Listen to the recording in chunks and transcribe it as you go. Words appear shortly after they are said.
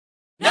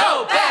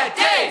No bad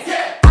days.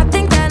 I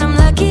think that I'm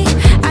lucky,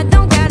 I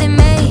don't got it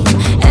made.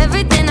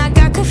 Everything I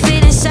got could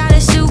fit inside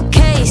a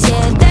suitcase.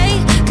 Yeah, they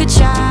could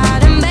try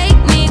to make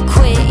me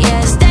quit.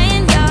 Yeah, stay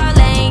in your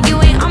lane, you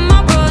ain't on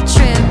my road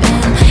trip.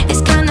 And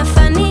it's kinda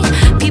funny,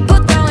 people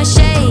throwing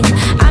shade.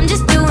 I'm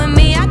just doing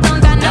me, I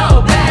don't got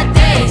no bad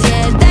days.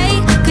 Yeah,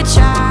 they could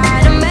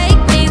try to make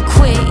me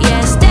quit.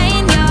 Yeah, stay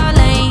in your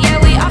lane, yeah,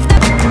 we off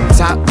the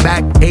top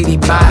back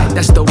 85,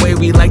 that's the way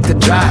we like to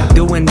drive.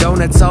 Doing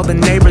donuts, all the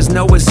neighbors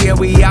know us here,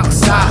 we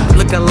outside.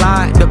 Look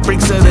alive, the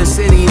freaks of the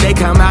city, they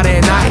come out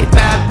at night.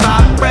 Fab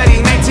Five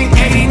Freddy,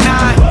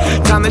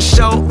 1989, time to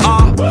show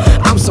off.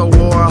 I'm so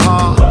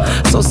Warhol,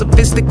 so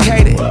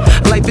sophisticated.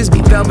 Life is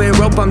be velvet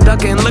rope, I'm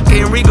ducking,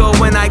 looking regal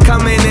when I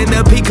come in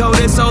the peacoat.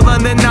 It's so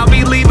London, I'll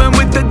be leaving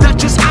with the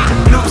duchess.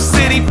 New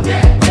city,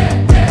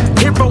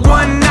 here for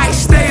one night,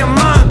 stay a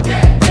month.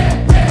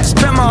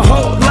 Spend my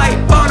whole life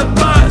on a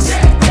bus.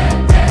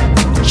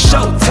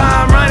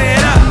 Showtime, run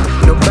it up.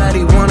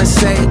 Nobody wanna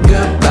say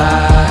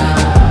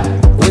goodbye,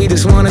 we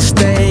just wanna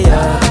stay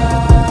up.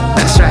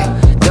 That's right,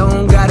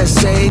 don't gotta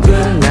say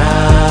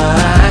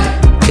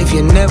goodnight if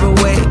you never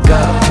wake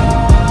up.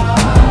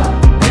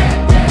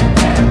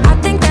 I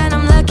think that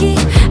I'm lucky,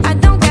 I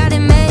don't got it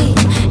made.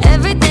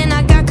 Everything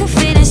I got could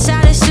fit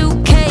inside a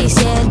suitcase.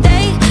 Yeah,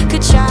 they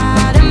could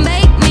try to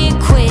make me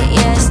quit.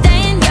 Yeah,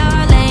 stay in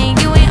your lane,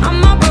 you ain't on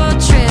my road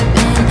trip.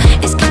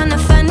 And it's kinda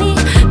funny,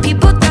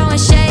 people throwing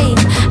shade.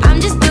 I'm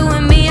just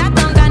doing me, I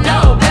don't got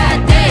no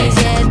bad days.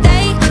 Yeah,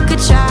 they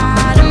could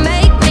try to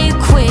make me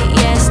quit.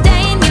 Yeah,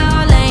 stay in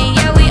your lane,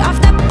 yeah, we off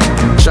the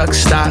Truck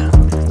stop,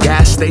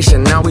 gas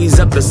station, now he's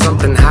up to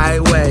something.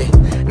 Highway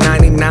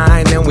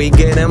 99 and we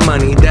getting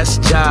money, that's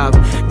job.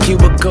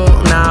 Cubicle,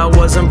 nah, it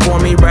wasn't for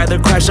me. Rather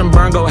crash and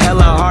burn, go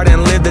hella hard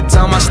and live to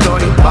tell my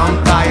story.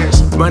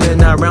 Bonfires,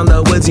 running around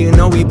the woods, you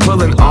know we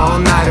pulling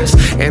all-nighters.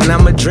 And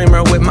I'm a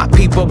dreamer with my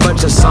people,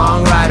 bunch of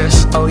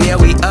songwriters. Oh yeah,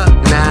 we up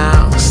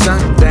now,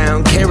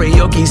 sundown,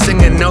 karaoke,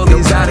 singing all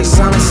these out.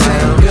 Wanna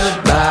say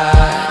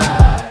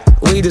goodbye,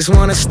 we just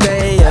wanna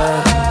stay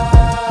up.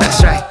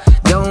 That's right,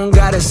 don't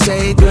gotta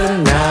say goodbye.